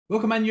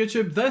Welcome in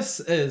YouTube,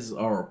 this is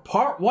our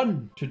part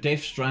 1 to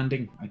Death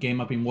Stranding, a game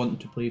I've been wanting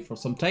to play for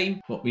some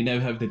time, but we now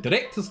have the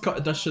Director's Cut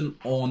edition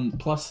on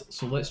Plus,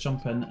 so let's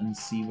jump in and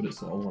see what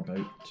it's all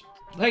about.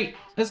 Right,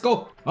 let's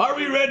go! Are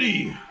we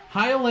ready?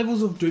 Higher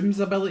levels of Doom's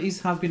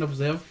abilities have been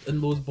observed in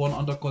those born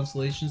under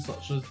constellations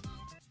such as...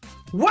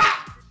 What?!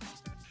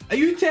 Are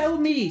you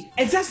telling me,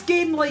 is this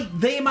game like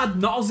they mad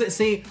nutters that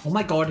say, oh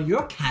my god, are you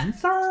a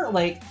cancer?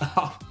 Like,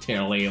 oh,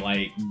 Terry,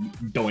 like,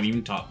 don't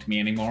even talk to me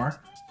anymore.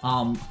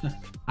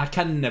 I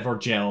can never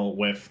gel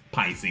with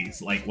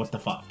Pisces, like what the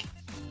fuck.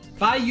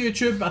 Bye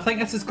YouTube, I think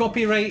this is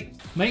copyright.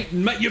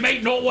 You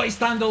might not want to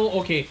stand alone.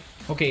 Okay,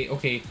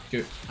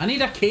 good. I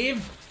need a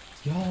cave.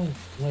 Yo,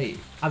 like,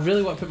 I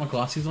really want to put my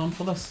glasses on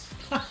for this.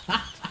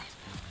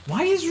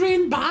 Why is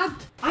rain bad?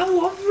 I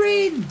love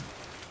rain.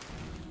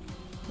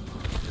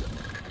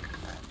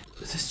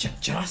 Is this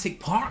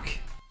Jurassic Park?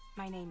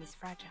 My name is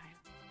Fragile.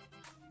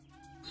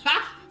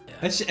 Ha!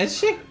 Is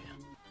she?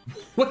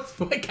 What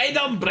kind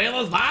of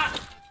umbrella is that?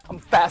 I'm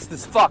fast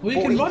as fuck, well,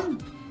 you can run.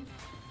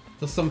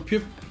 There's some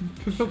pure...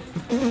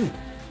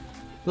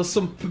 There's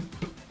some...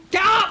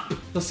 Gap!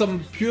 There's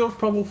some pure,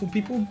 powerful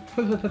people.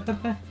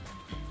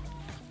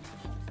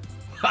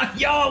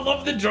 Yo, I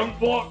love the drunk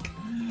walk.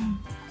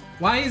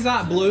 Why is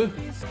that blue?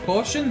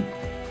 Caution.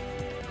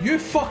 You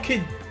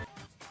fucking...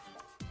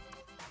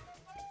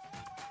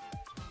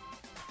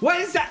 What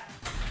is that?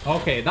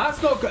 Okay,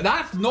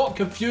 that's not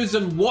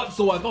confusing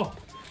whatsoever.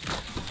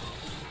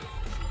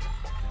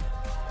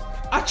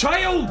 A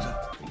child!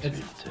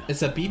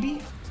 It's a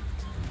baby?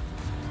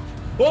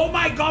 Oh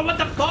my god, what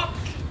the fuck?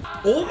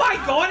 Oh my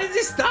god, is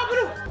this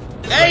stamina?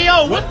 Hey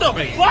yo, what the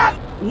fuck?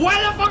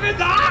 What the fuck is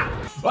that?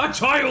 A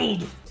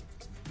child!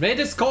 Red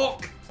as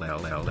cock.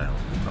 Although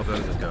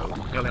the go.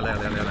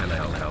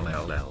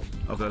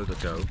 Although the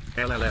go.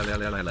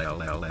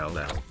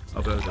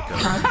 Although the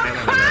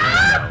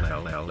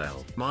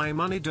go. My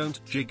money don't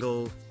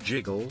jiggle.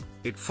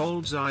 It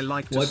folds. I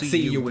like to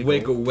see you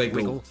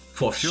wiggle.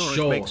 For sure.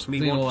 It makes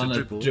me want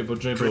to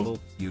dribble.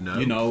 You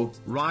know.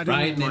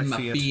 Riding in my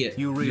Fiat.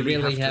 You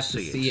really have to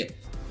see it.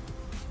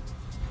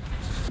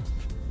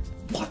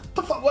 What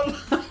the fuck?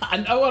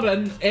 An hour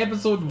in,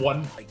 episode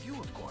 1.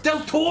 Del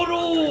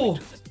Toro!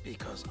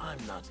 Because I'm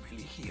not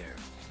really here.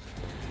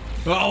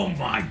 Oh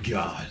my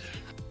god.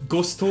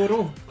 Ghost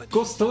Toro?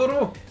 Ghost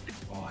Toro?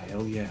 Oh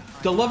hell yeah.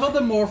 Deliver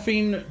the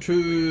morphine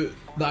to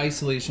the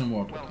isolation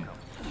ward.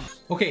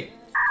 Okay.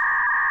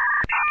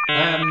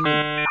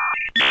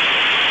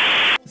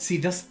 See,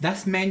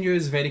 this menu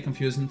is very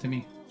confusing to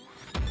me.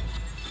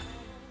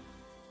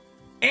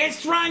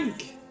 S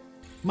rank!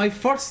 My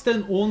first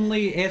and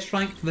only S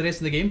rank for the rest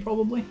of the game,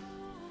 probably.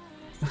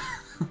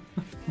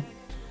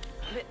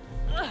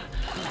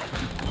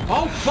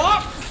 Oh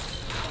fuck!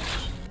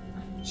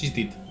 She's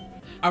dead.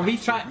 Are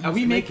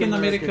we making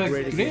America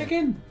great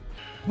again?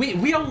 Wait,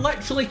 we are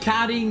literally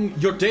carrying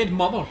your dead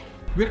mother.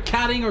 We're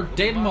carrying her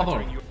dead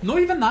mother. Not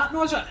even that,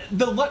 Naja.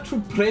 The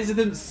literal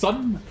president's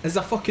son is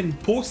a fucking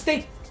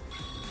postie.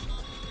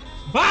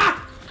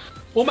 Ah!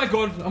 Oh my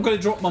god, I'm gonna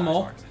drop my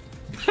maw.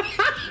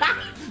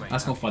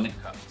 That's not funny.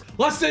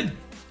 Listen!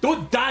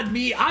 Don't dad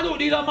me! I don't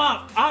need a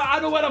map! I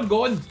know where I'm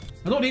going!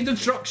 I don't need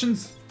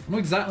instructions! I know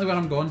exactly where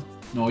I'm going.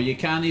 No, you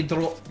can't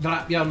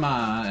drop your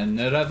man in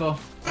the river.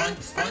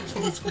 Thanks for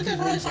the squiddy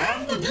voice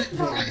and the big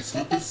voice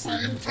at the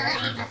same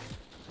time.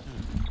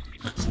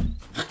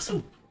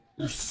 Axel,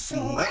 you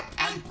saw it?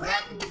 I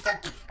planned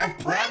it.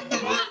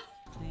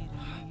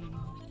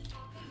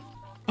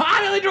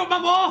 I really dropped my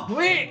maw!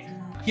 Wait!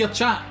 Here,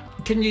 chat.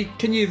 Can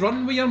you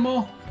run with your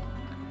maw?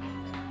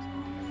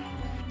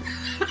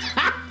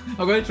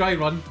 I'm gonna try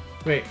run.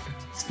 Wait,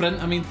 sprint,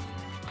 I mean.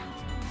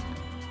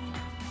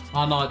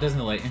 Oh no, it doesn't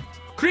let you.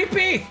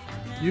 Creepy!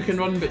 You can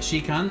run, but she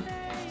can't.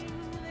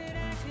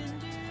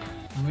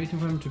 I'm waiting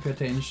for him to pay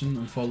attention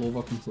and fall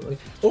over completely.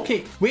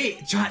 Okay,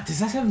 wait, chat, does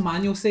this have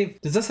manual save?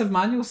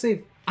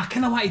 I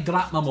kinda want to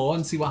drop my maw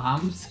and see what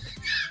happens.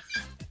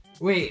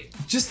 Wait,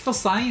 just for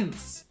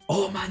science.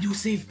 Oh, manual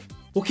save.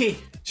 Okay,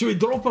 should we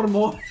drop her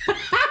maw?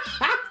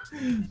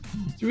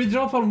 Should we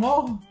drop her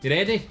maw? You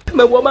ready?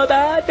 My maw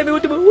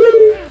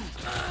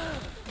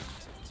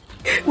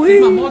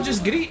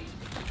just great.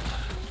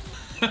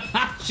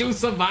 She'll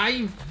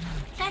survive.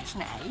 That's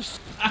nice.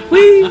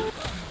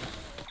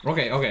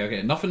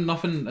 Okay.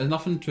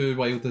 Nothing too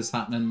wild is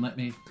happening. Let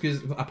me.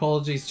 Because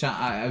apologies, chat.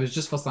 I was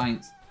just for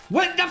science.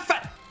 What the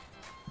fuck?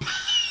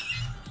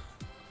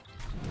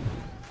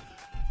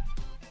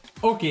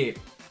 Okay.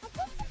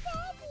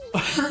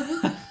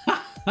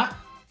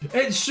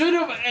 It should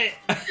have.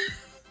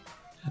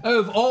 Out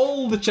of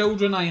all the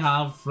children I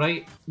have,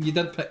 right? You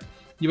did pick.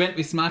 You went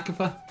with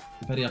Smackifer.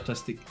 Very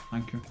artistic.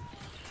 Thank you.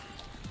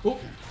 Oh.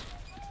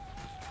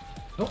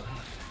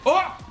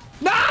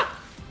 Nah!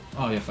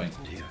 Oh, you're fine.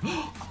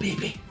 Oh,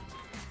 baby.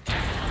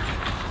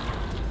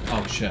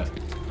 Oh shit.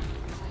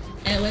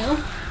 Hello.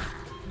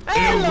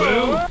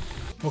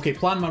 Okay,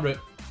 plan my route.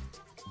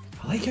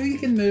 I like how you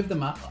can move the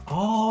map.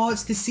 Oh,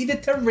 it's to see the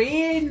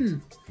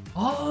terrain.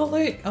 Oh,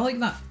 look. I like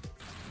that.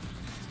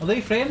 Are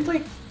they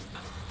friendly?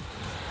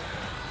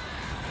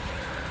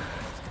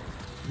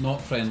 Not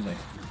friendly.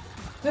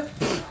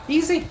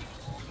 Easy.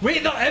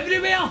 Wait, they're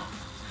everywhere.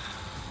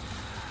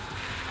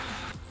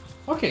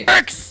 Okay.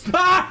 X!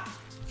 Ah!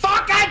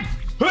 Fucking!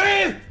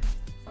 Hey!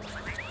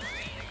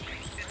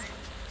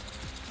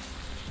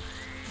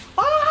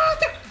 Ah!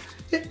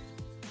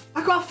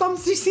 I got a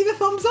thumbs. Do you see the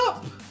thumbs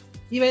up?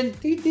 You went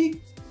dee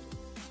dee.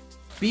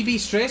 BB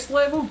stress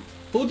level.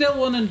 Hold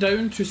L1 and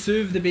down to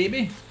soothe the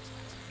baby.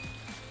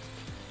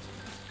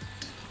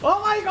 Oh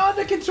my god,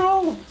 the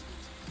control!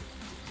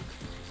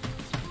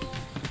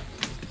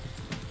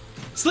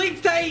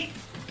 Sleep tight!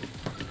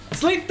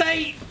 Sleep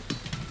tight!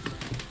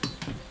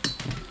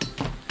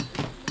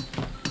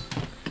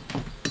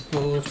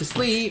 Go to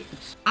sleep.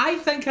 I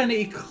think I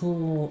need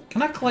to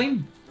can I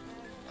climb?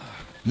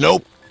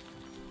 Nope.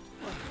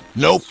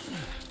 Nope.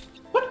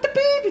 What the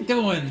baby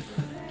doing?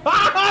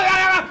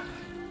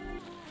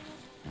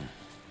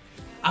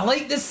 I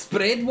like the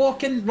spread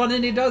walking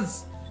running he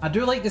does. I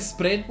do like the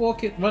spread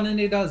walking running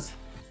he does.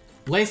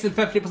 Less than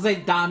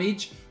 50%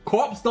 damage.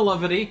 Corpse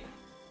delivery.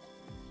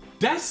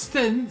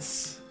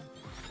 Distance.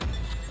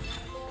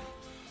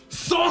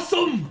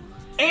 Sauceum!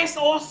 S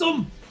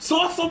awesome!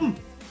 Sauceum!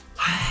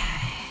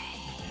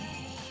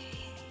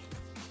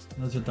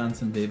 There's your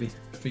dancing baby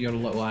for your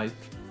little eyes.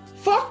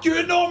 Fuck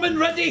you, Norman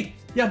Riddy!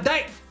 You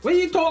dick! What are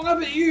you talking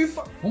about, you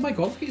oh my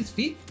god, look at his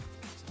feet.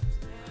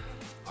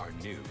 Our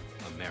new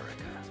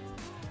America.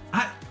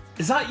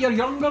 Is that your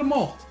younger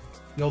Mo?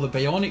 You're the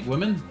bionic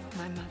woman.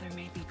 My mother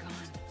may be gone,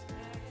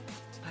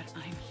 but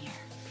I'm here.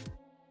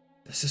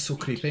 This is so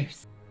creepy.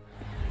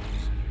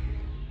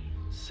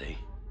 See?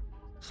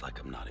 It's like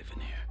I'm not even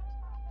here.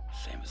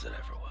 Same as it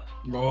ever was.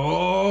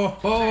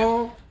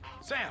 Oh!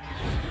 Sam!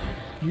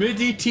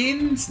 Moody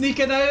teen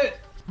sneaking out.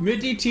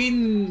 Moody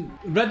teen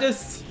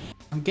Riddis.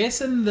 I'm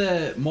guessing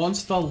the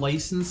monster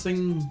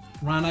licensing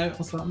ran out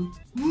or something.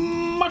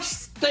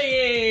 Must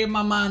stay,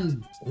 my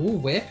man. Oh,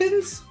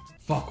 weapons?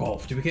 Fuck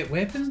off. Do we get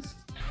weapons?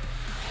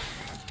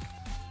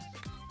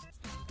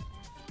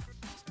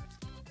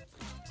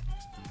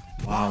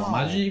 Wow,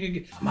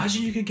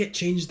 imagine you could get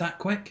changed that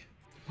quick.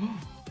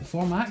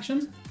 Perform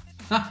action?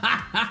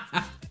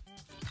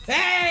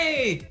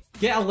 Hey!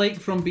 Get a like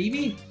from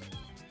BB.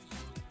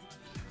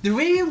 The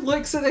way he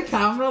looks at the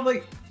camera,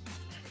 like...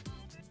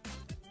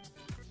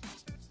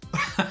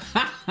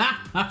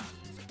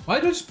 Why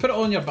don't you just put it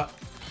on your back?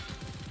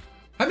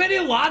 How many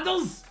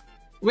ladders?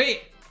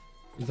 Wait,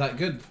 is that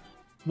good?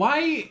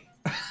 Why?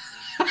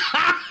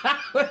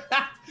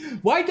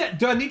 Why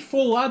do I need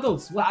 4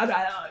 ladders?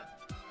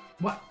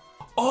 What?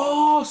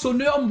 Oh, so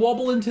now I'm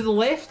wobbling to the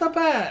left a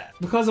bit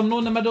because I'm not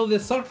in the middle of the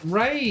circle.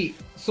 Right.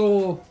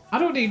 So I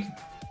don't need.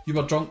 You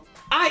were drunk.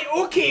 Aye,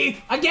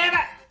 okay, I get it.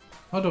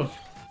 Hold on.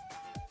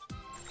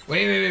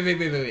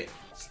 Wait.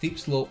 Steep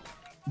slope.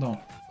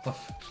 No,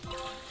 cliff.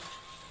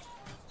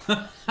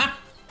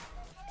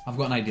 I've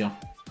got an idea.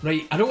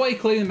 Right, I don't want to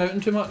climb the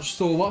mountain too much,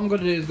 so what I'm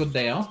going to do is go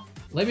there.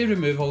 Let me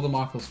remove all the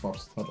markers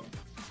first. Hold on.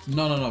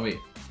 No, wait.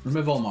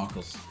 Remove all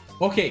markers.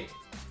 Okay,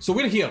 so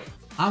we're here.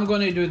 I'm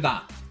going to do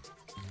that.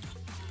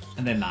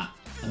 And then that.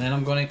 And then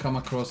I'm going to come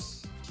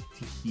across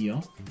to here.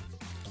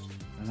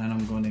 And then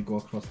I'm going to go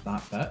across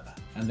that bit.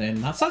 And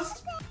then that's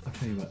us. I'll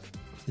tell you what.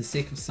 For the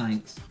sake of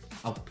science,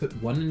 I'll put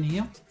 1 in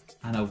here.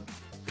 And I'll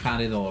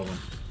carry the other one.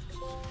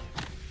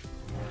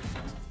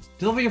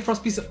 Deliver your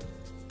first piece of...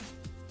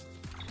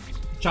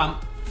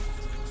 Jump.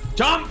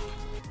 Jump!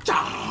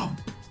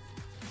 Jump!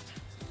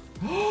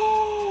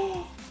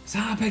 Oh! Is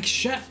that a big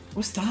shit?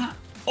 What's that?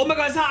 Oh my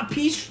god, is that a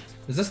piece?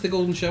 Is this the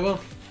golden shower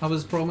I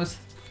was promised?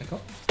 Pick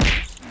up.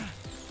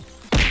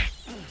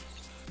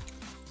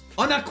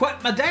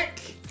 Unequip my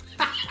dick!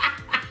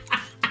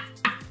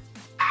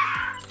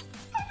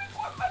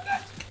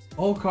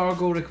 All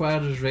cargo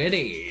required is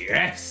ready.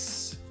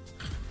 Yes!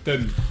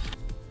 Done.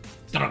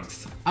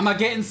 Drugs. Am I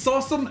getting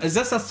sauceum? Is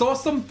this a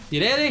sauceum?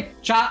 You ready?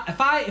 Chat,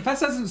 if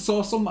this isn't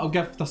sauceum, I'll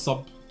give it a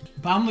sub.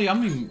 But I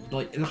mean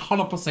like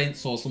 100%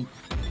 sauceum.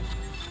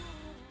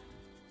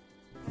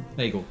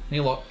 There you go. Hey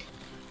look.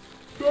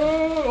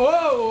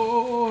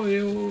 Oh,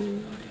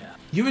 yeah.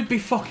 You would be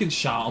fucking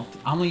shard.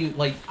 I mean,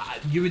 like,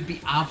 you would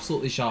be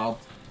absolutely shard.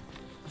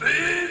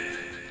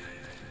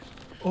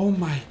 Oh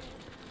my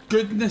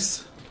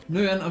goodness.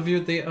 New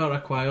interview data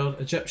required.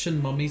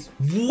 Egyptian mummies.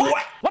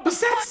 What? What was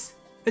this?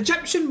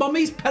 Egyptian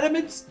mummies,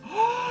 pyramids.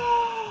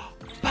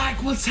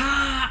 Backwards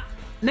hat.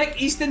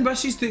 Nick Easton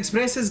wishes to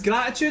express his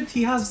gratitude.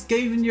 He has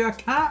given you a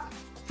cat.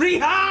 Free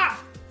hat.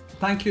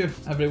 Thank you,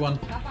 everyone.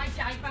 Bye-bye,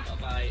 Diver.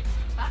 Bye-bye.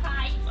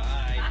 Bye-bye.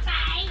 Bye.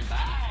 Bye-bye.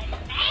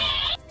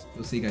 Bye.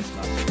 We'll see you guys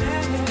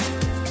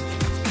later.